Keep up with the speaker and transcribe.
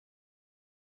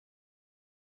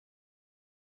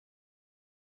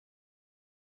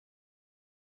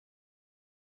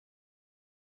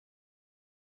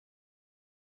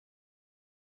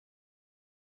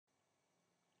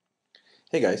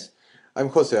Hey guys, I'm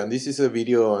Jose and this is a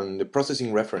video on the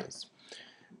processing reference.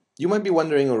 You might be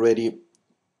wondering already,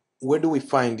 where do we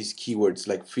find these keywords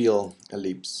like fill,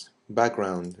 ellipse,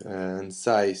 background, and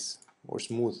size or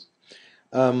smooth?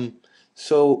 Um,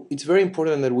 so it's very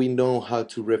important that we know how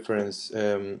to reference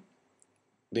the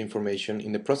information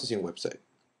in the processing website.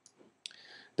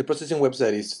 The processing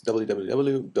website is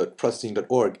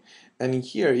www.processing.org, and in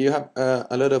here you have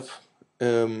a lot of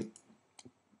um,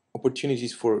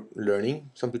 opportunities for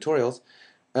learning, some tutorials,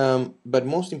 but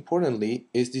most importantly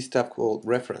is this tab called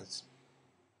reference.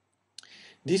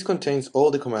 This contains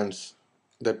all the commands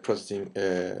that processing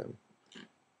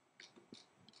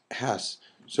has.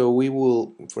 So we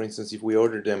will, for instance, if we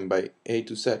order them by A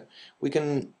to Z, we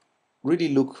can really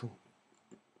look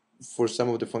for some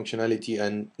of the functionality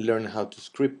and learn how to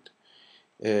script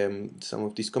some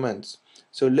of these commands.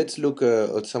 So let's look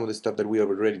at some of the stuff that we have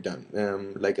already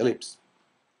done, like ellipse.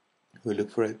 We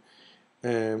look for it.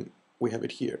 We have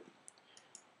it here.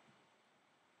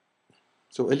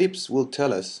 So ellipse will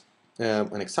tell us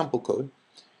an example code,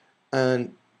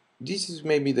 and this is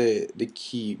maybe the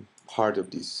key part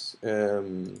of this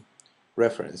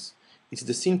reference. It's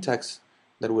the syntax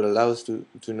that will allow us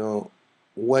to know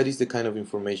what is the kind of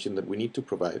information that we need to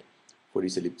provide for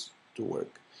this ellipse to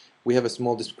work. We have a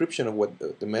small description of what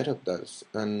the method does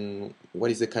and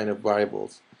what is the kind of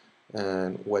variables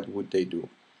and what would they do.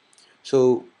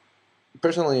 So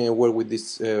personally, I work with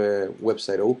this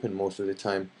website open most of the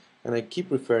time, and I keep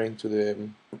referring to the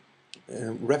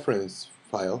reference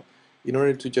file in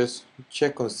order to just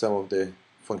check on some of the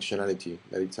functionality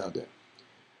that it's out there.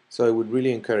 So I would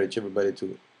really encourage everybody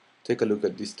to take a look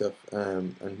at this stuff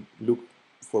and look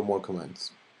for more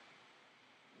commands.